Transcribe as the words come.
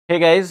Hey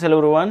guys, hello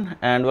everyone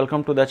and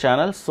welcome to the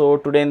channel. So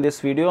today in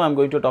this video I'm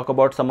going to talk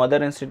about some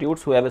other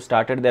institutes who have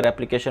started their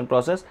application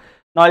process.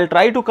 Now I'll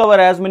try to cover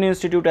as many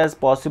institutes as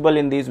possible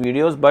in these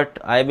videos, but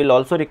I will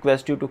also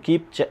request you to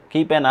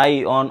keep an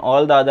eye on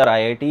all the other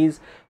IITs,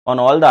 on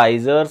all the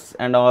IISERs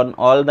and on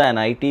all the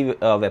NIT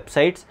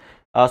websites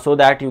so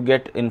that you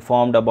get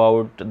informed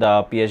about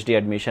the PhD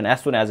admission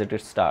as soon as it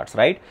starts,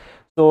 right?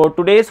 So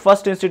today's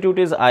first institute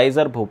is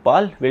IISER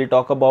Bhopal. We'll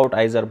talk about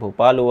IISER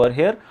Bhopal over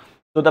here.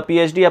 So the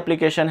PhD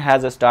application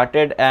has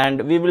started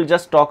and we will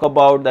just talk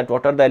about that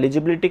what are the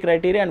eligibility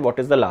criteria and what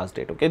is the last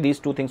date. Okay, these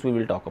two things we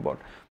will talk about.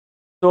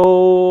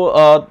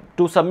 So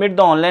to submit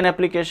the online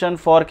application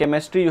for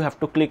chemistry, you have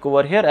to click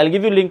over here. I'll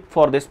give you a link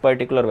for this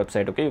particular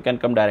website. Okay, you can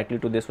come directly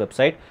to this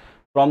website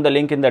from the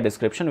link in the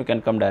description. You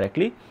can come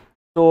directly.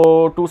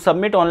 So to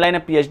submit online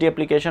a PhD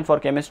application for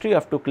chemistry, you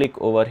have to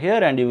click over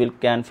here and you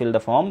can fill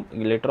the form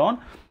later on.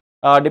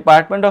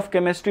 Department of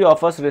Chemistry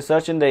offers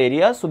research in the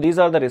areas. So these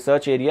are the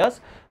research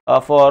areas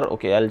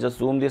okay, I'll just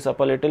zoom this up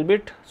a little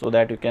bit so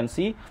that you can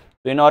see.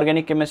 So in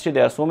organic chemistry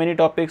there are so many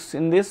topics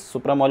in this: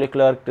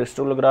 supramolecular,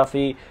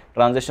 crystallography,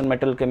 transition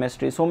metal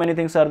chemistry, so many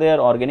things are there.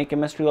 Organic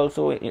chemistry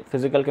also,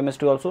 physical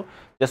chemistry also.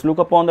 Just look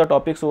upon the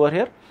topics over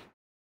here.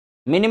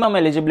 Minimum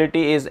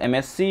eligibility is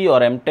MSc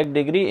or MTech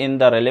degree in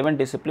the relevant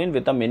discipline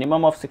with a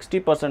minimum of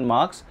 60%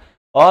 marks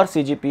or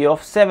CGPA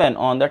of 7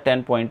 on the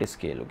 10-point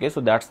scale. Okay, so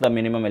that's the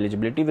minimum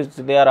eligibility which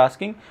they are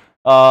asking.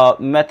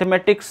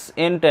 Mathematics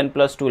in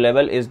 10+2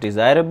 level is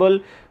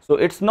desirable, so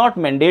it's not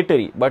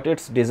mandatory but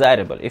it's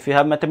desirable. If you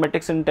have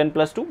mathematics in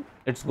 10+2,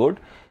 it's good.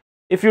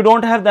 If you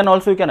don't have, then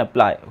also you can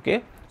apply.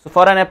 Okay, so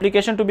for an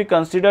application to be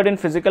considered in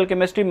physical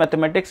chemistry,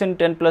 mathematics in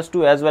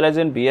 10+2 as well as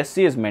in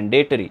BSc is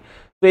mandatory.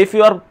 So if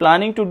you are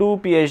planning to do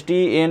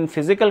PhD in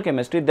physical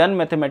chemistry, then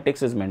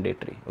mathematics is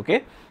mandatory.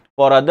 Okay,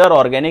 for other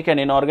organic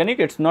and inorganic,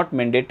 it's not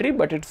mandatory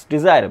but it's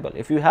desirable.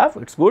 If you have,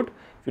 it's good.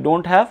 If you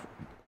don't have,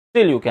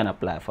 still you can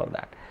apply for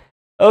that.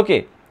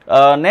 Okay,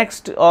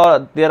 next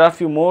there are a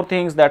few more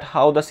things that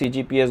how the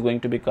CGPA is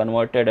going to be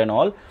converted and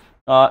all.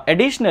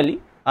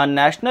 Additionally, a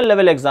national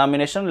level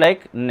examination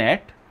like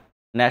NET,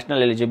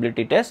 National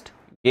Eligibility Test,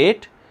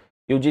 GATE,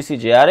 UGC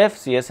JRF,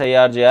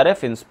 CSIR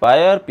JRF,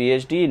 Inspire,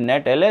 PhD,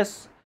 NET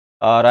LS,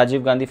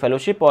 Rajiv Gandhi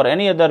Fellowship or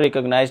any other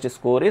recognized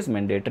score is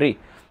mandatory.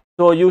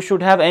 So you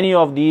should have any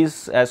of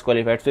these as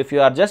qualified. So if you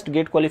are just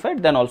GATE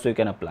qualified, then also you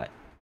can apply.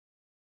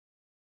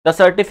 The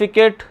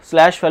certificate /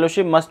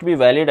 fellowship must be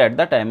valid at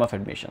the time of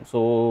admission.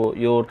 So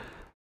your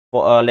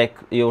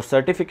your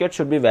certificate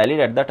should be valid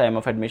at the time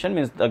of admission,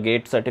 means the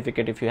GATE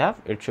certificate if you have,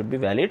 it should be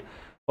valid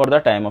for the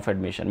time of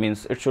admission,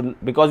 means it should,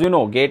 because you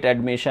know GATE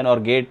admission or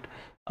GATE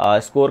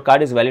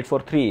scorecard is valid for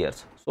 3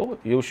 years. So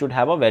you should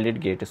have a valid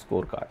GATE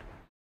scorecard.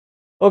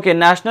 Okay,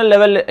 national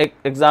level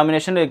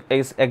examination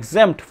is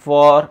exempt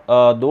for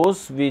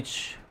those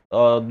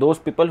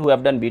people who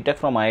have done BTech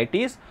from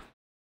IITs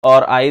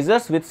or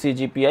IISERs with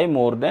CGPA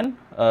more than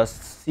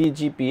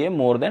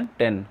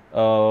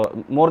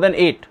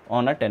 8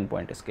 on a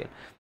 10-point scale.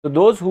 So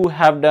those who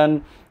have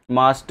done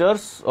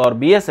masters or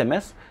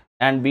BSMS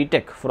and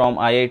BTech from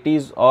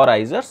IITs or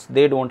IISERs,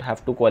 they don't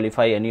have to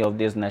qualify any of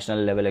these national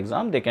level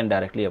exam, they can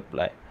directly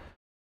apply.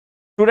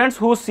 Students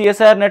whose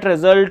CSIR net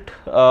result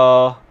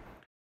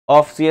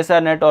of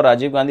CSIR net or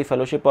Rajiv Gandhi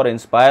Fellowship or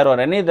Inspire or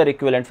any other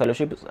equivalent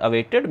fellowship is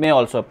awaited may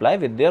also apply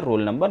with their roll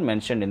number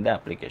mentioned in the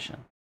application.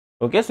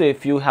 Okay, so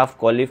if you have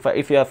qualified,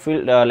 if you have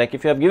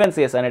if you have given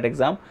CSIR net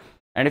exam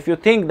and if you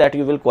think that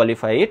you will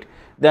qualify it,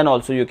 then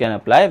also you can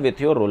apply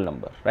with your roll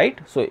number, right?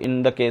 So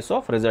in the case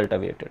of result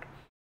awaited,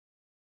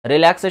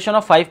 relaxation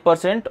of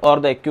 5% or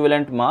the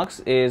equivalent marks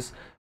is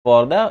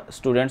for the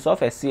students of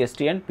SC,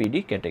 ST and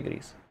PD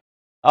categories.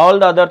 All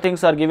the other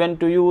things are given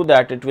to you,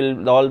 that it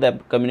will, all the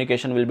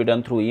communication will be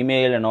done through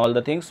email and all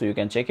the things, so you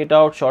can check it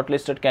out.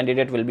 Shortlisted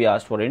candidate will be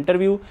asked for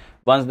interview.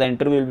 Once the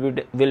interview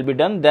will be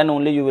done, then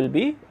only you will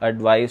be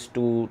advised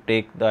to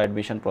take the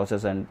admission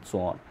process and so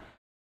on.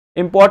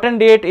 Important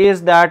date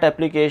is that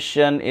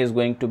application is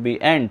going to be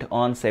end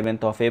on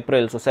 7th of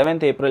April. So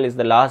 7th April is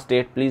the last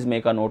date. Please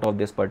make a note of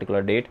this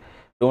particular date.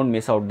 Don't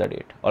miss out the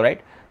date.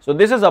 Alright. So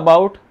this is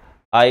about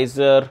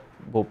IISER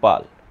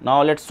Bhopal.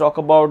 Now let's talk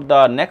about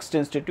the next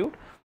institute.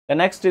 The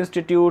next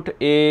institute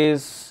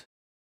is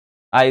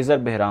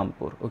IISER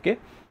Behrampur. Okay,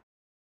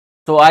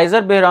 so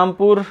IISER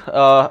Behrampur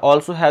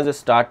also has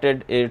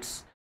started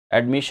its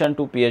admission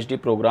to PhD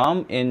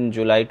program in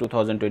July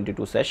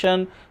 2022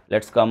 session.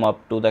 Let's come up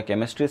to the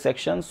chemistry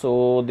section.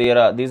 So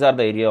these are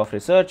the area of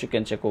research. You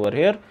can check over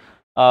here.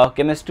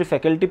 Chemistry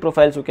faculty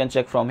profiles you can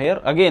check from here.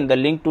 Again, the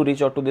link to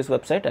reach out to this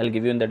website I'll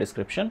give you in the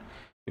description.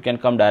 You can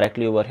come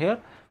directly over here.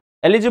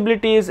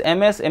 Eligibility is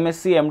MS,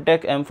 MSc,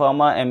 MTech,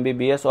 M.Pharma,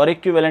 MBBS or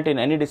equivalent in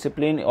any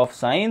discipline of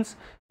science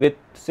with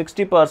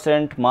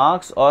 60%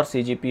 marks or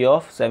CGPA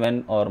of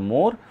 7 or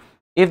more.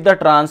 If the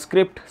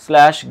transcript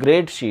 /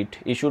 grade sheet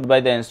issued by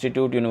the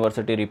institute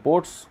university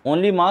reports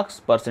only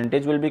marks,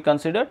 percentage will be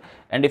considered,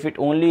 and if it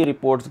only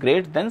reports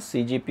grades, then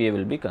CGPA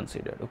will be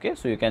considered. Okay,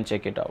 so you can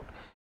check it out.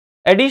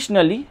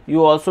 Additionally,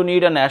 you also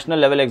need a national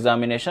level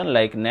examination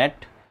like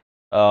NET,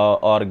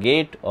 or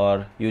GATE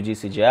or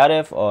UGC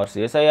JRF or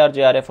CSIR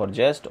JRF or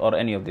JEST or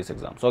any of these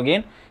exams. So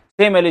again,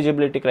 same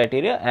eligibility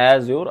criteria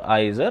as your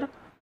IISER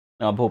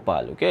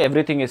Bhopal. Okay,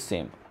 everything is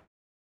same.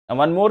 And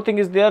one more thing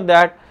is there,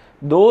 that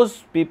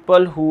those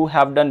people who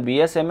have done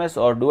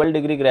BSMS or dual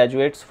degree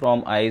graduates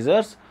from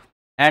IISERs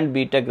and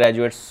BTech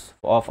graduates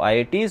of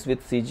IITs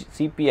with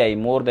CPI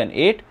more than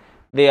 8,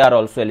 they are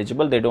also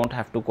eligible. They don't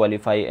have to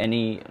qualify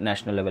any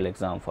national level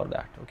exam for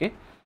that. Okay.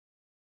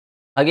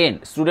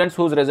 Again, students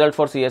whose result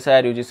for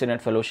CSIR UGC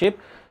NET fellowship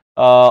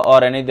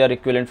or any other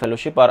equivalent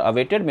fellowship are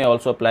awaited may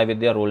also apply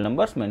with their roll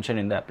numbers mentioned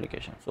in the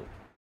application. So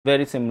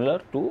very similar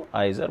to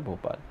IISER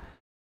Bhopal.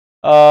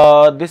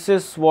 This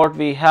is what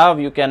we have.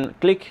 You can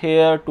click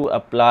here to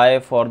apply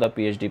for the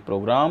PhD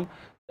program.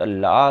 The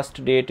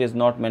last date is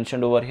not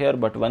mentioned over here,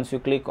 but once you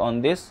click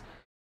on this,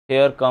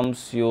 here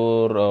comes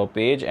your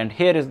page, and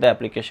here is the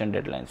application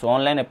deadline. So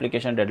online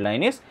application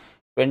deadline is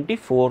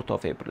 24th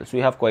of April. So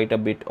you have quite a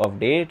bit of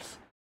dates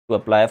to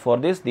apply for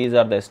this. These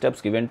are the steps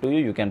given to you.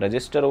 You can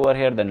register over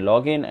here, then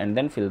log in and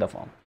then fill the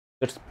form.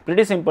 It's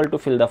pretty simple to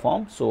fill the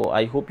form. So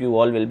I hope you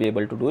all will be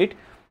able to do it.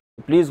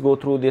 Please go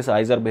through this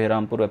IISER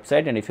Behrampur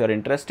website, and if you are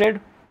interested,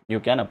 you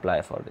can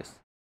apply for this.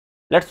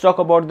 Let's talk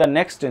about the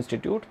next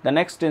institute. The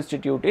next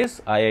institute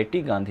is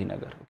IIT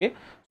Gandhinagar. Okay,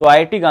 so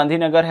IIT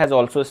Gandhinagar has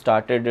also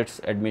started its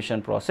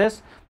admission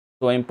process.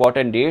 So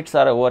important dates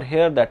are over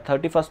here, that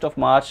 31st of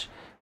March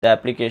the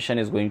application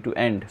is going to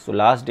end. So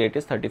last date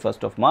is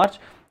 31st of March.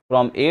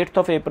 From 8th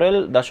of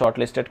April, the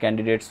shortlisted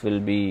candidates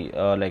will be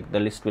the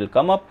list will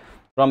come up.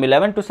 From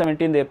 11th to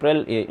 17th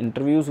April,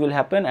 interviews will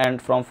happen,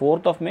 and from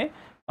 4th of May,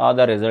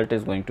 the result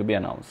is going to be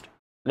announced.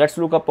 Let's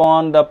look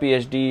upon the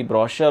PhD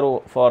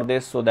brochure for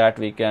this, so that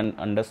we can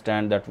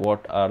understand that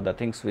what are the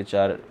things which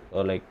are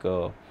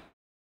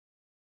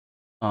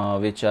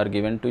which are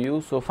given to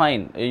you. So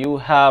fine, you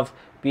have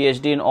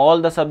PhD in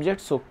all the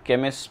subjects. So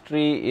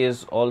chemistry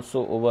is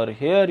also over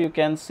here, you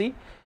can see,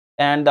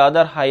 and the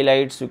other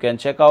highlights you can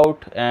check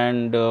out,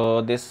 and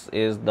this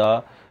is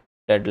the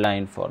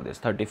deadline for this,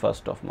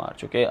 31st of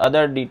March. Okay,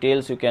 other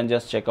details you can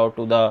just check out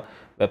to the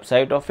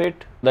website of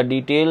it. The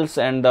details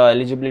and the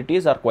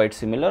eligibilities are quite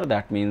similar.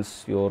 That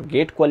means you're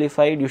GATE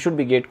qualified, you should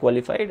be GATE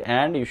qualified,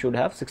 and you should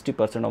have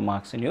 60% of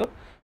marks in your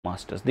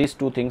masters. These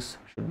two things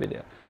should be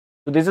there.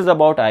 So this is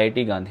about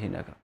IIT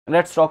Gandhinagar.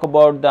 Let's talk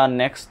about the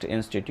next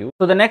institute.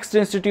 So the next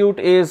institute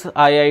is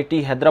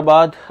IIT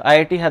Hyderabad.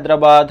 IIT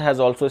Hyderabad has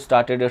also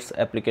started its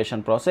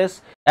application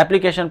process.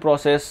 Application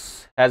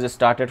process has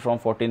started from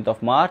 14th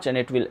of March and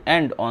it will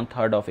end on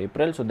 3rd of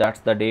April. So that's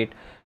the date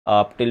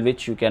till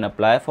which you can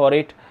apply for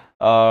it.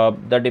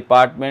 The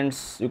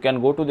departments, you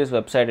can go to this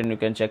website and you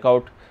can check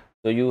out.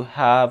 So you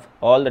have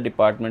all the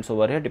departments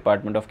over here.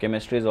 Department of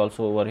Chemistry is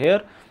also over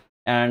here,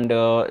 and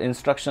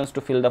instructions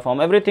to fill the form,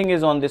 everything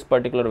is on this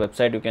particular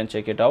website. You can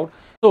check it out.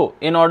 So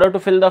in order to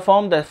fill the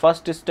form, the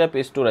first step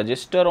is to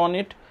register on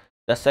it,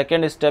 the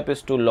second step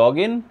is to log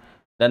in,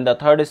 then the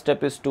third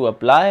step is to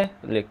apply.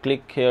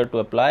 Click here to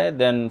apply.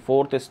 Then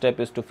fourth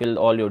step is to fill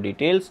all your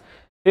details.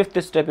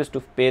 Fifth step is to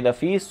pay the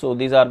fees. So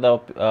these are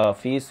the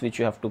fees which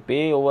you have to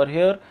pay over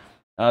here.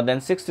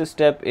 Then sixth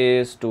step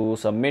is to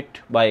submit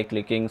by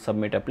clicking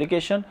submit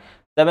application.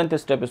 Seventh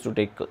step is to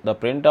take the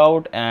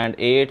printout, and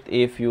eighth,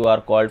 if you are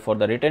called for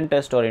the written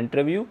test or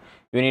interview,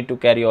 you need to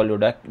carry all your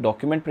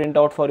document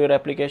printout for your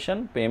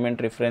application,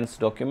 payment reference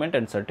document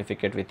and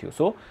certificate with you.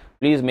 So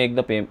please make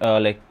the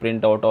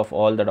printout of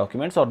all the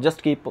documents, or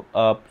just keep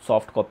a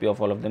soft copy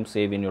of all of them,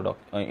 save in your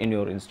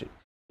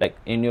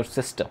in your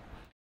system.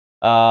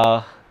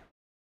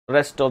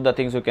 Rest of the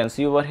things you can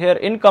see over here.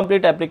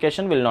 Incomplete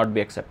application will not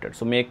be accepted,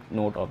 so make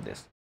note of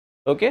this.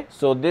 Okay,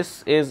 so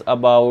this is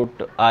about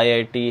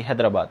IIT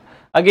Hyderabad.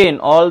 Again,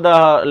 all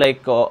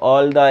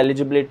the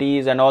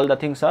eligibilities and all the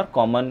things are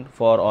common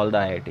for all the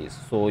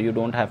IITs. So you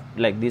don't have,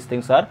 these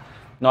things are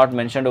not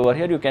mentioned over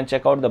here. You can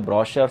check out the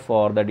brochure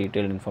for the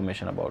detailed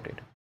information about it.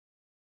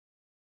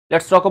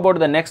 Let's talk about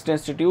the next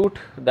institute.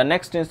 The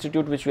next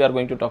institute which we are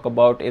going to talk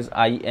about is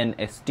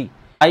INST.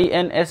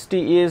 INST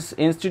is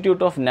Institute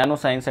of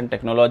Nanoscience and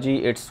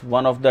Technology. It's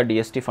one of the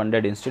DST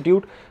funded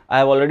institute. I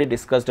have already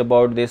discussed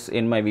about this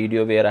in my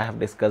video, where I have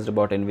discussed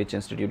about in which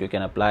institute you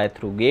can apply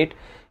through GATE.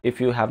 If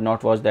you have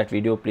not watched that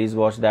video, please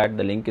watch that.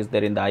 The link is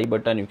there in the I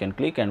button. You can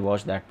click and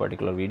watch that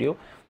particular video.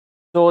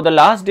 So the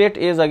last date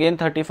is again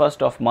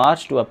 31st of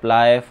March to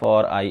apply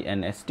for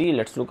INST.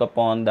 Let's look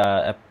upon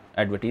the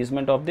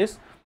advertisement of this.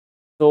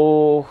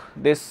 So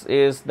this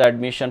is the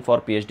admission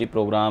for PhD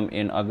program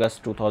in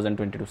August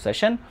 2022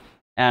 session.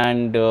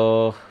 And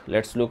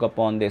let's look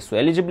upon this. So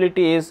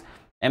eligibility is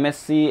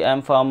MSc,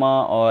 M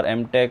Pharma or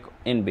MTech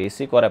in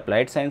basic or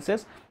applied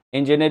sciences,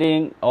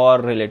 engineering or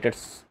related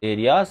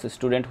areas.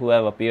 Students who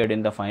have appeared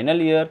in the final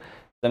year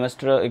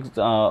semester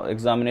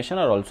examination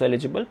are also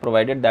eligible,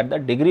 provided that the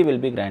degree will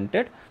be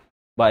granted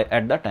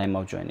at the time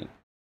of joining.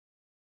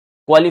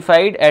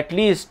 Qualified at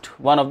least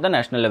one of the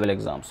national level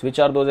exams. Which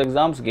are those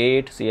exams?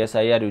 GATE,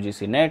 CSIR,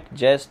 UGC NET,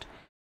 JEST,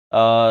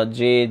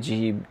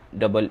 JEE,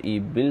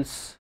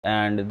 BILS,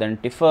 and then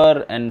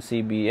TIFR,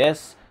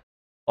 NCBS,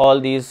 all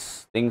these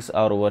things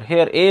are over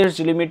here. Age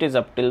limit is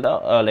up till the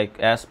like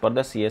as per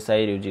the CSI,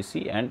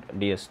 UGC and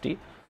DST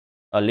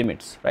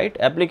limits, right?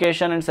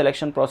 Application and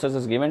selection process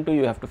is given to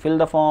you. You have to fill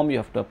the form, you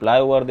have to apply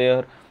over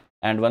there,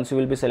 and once you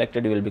will be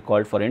selected, you will be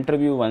called for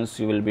interview. Once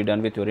you will be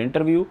done with your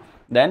interview,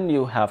 then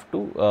you have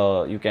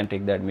to you can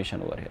take the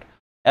admission over here.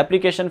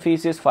 Application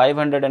fees is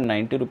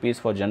 590 rupees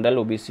for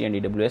general, OBC and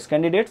EWS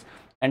candidates,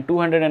 and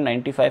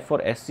 295 for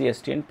SC,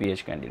 ST and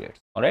PH candidates.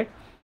 All right,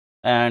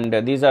 and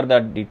these are the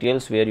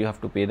details where you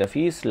have to pay the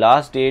fees.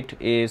 Last date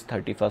is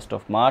 31st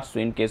of March. So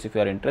in case if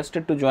you are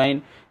interested to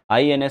join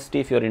INST,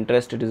 if your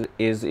interest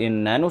is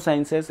in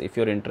nanosciences, if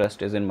your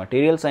interest is in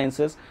material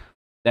sciences,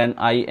 then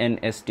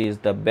INST is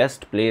the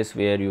best place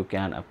where you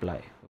can apply.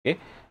 Okay,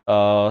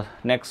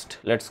 next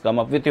let's come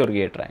up with your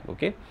gate rank.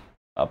 Okay,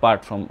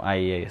 apart from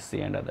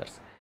IISc and others.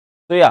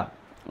 So yeah,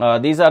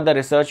 these are the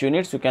research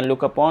units you can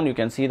look upon. You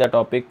can see the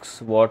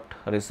topics, what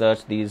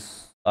research these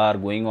are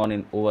going on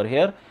in over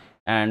here,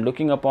 and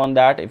looking upon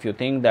that, if you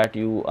think that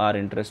you are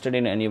interested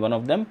in any one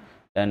of them,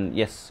 then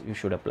yes, you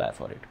should apply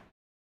for it.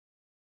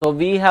 So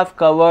we have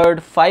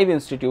covered 5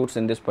 institutes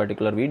in this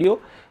particular video,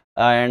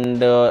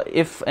 and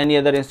if any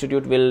other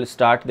institute will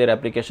start their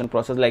application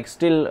process, like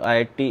still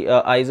IIT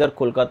IISER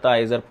Kolkata,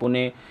 IISER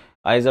Pune,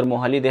 IISER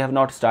Mohali, they have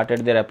not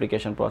started their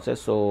application process.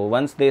 So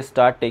once they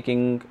start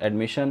taking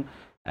admission,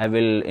 I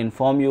will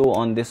inform you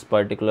on this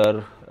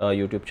particular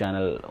YouTube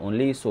channel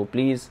only. So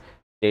please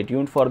stay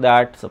tuned for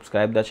that,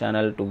 subscribe the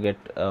channel to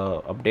get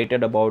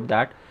updated about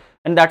that.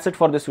 And that's it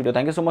for this video.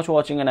 Thank you so much for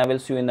watching, and I will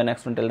see you in the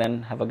next one. Till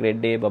then, have a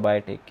great day. Bye bye,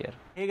 take care.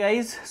 Hey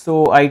guys,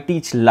 so I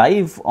teach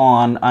live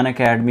on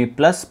Unacademy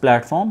Plus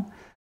platform.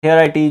 Here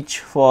I teach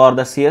for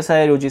the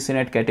CSI UGC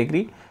NET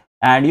category,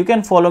 and you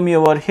can follow me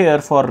over here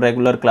for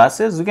regular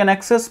classes. You can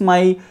access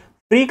my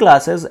free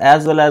classes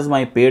as well as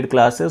my paid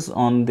classes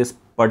on this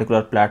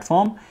particular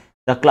platform.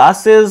 The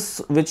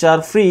classes which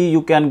are free,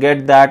 you can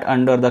get that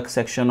under the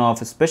section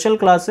of special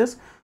classes,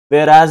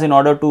 whereas in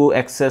order to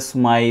access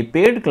my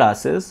paid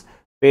classes,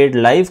 paid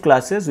live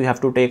classes, you have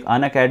to take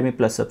Unacademy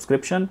Plus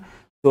subscription.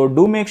 So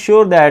do make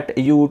sure that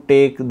you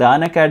take the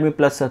Unacademy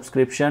Plus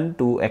subscription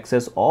to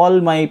access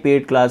all my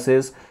paid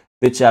classes,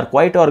 which are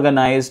quite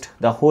organized.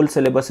 The whole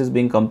syllabus is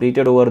being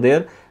completed over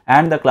there,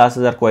 and the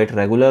classes are quite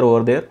regular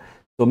over there.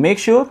 So make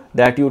sure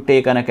that you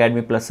take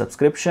Unacademy Plus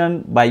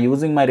subscription by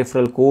using my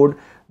referral code,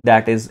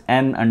 that is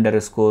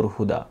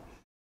N_Huda.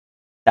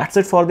 That's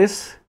it for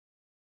this.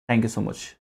 Thank you so much.